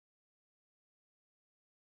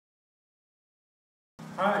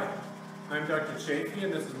Hi, I'm Dr. Chafee,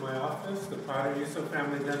 and this is my office, the Paraiso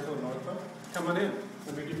Family Dental and Ortho. Come on in.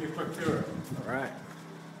 Let me give you a quick tour. All right.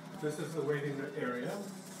 This is the waiting area.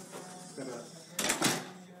 Got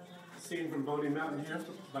a scene from Boney Mountain here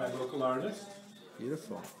by a local artist.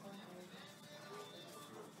 Beautiful.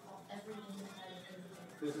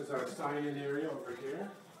 This is our sign-in area over here.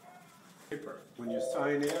 Paper. When you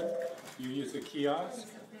sign in, you use a kiosk,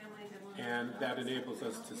 and that enables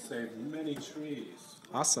us to save many trees.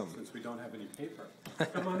 Awesome. Since we don't have any paper.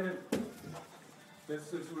 Come on in.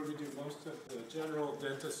 This is where we do most of the general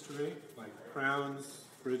dentistry, like crowns,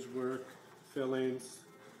 bridge work, fillings,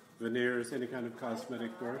 veneers, any kind of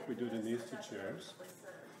cosmetic work. We do it in these two chairs.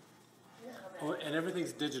 Oh, and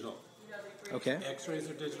everything's digital. Okay. X-rays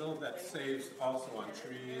are digital. That saves also on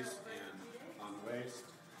trees and on waste.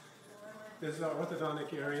 This is our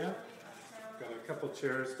orthodontic area. Got a couple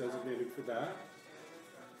chairs designated for that.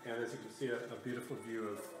 And as you can see, a beautiful view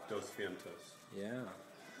of Dos Vientos. Yeah.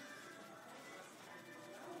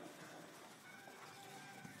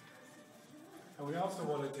 And we also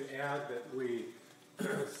wanted to add that we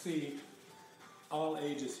see all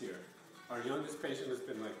ages here. Our youngest patient has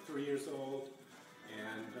been like 3 years old,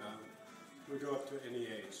 and we go up to any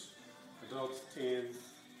age. Adults, teens,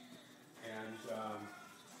 and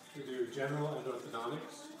we do general and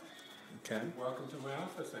orthodontics. Okay. And welcome to my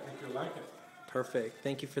office. I think you'll like it. Perfect.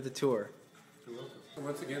 Thank you for the tour. You're welcome. So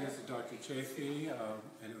once again, this is Dr. Chafee,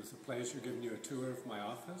 and it was a pleasure giving you a tour of my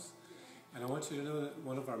office. And I want you to know that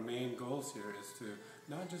one of our main goals here is to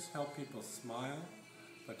not just help people smile,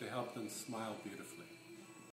 but to help them smile beautifully.